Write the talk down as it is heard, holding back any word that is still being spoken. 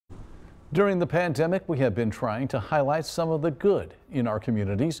During the pandemic, we have been trying to highlight some of the good in our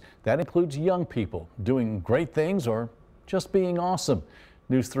communities. That includes young people doing great things or just being awesome.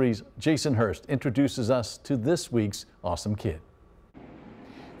 News 3's Jason Hurst introduces us to this week's Awesome Kid.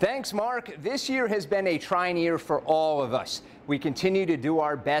 Thanks, Mark. This year has been a trying year for all of us. We continue to do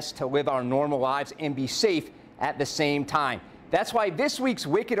our best to live our normal lives and be safe at the same time. That's why this week's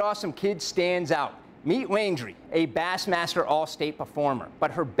Wicked Awesome Kid stands out. Meet Landry, a Bassmaster All-State performer,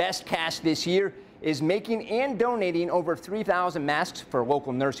 but her best cast this year is making and donating over 3,000 masks for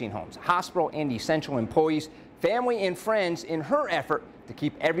local nursing homes, hospital and essential employees, family and friends in her effort to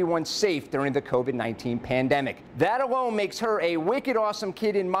keep everyone safe during the COVID-19 pandemic. That alone makes her a Wicked Awesome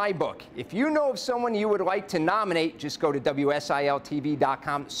Kid in my book. If you know of someone you would like to nominate, just go to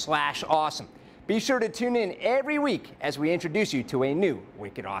WSILTV.com/awesome. Be sure to tune in every week as we introduce you to a new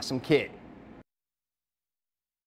Wicked Awesome Kid.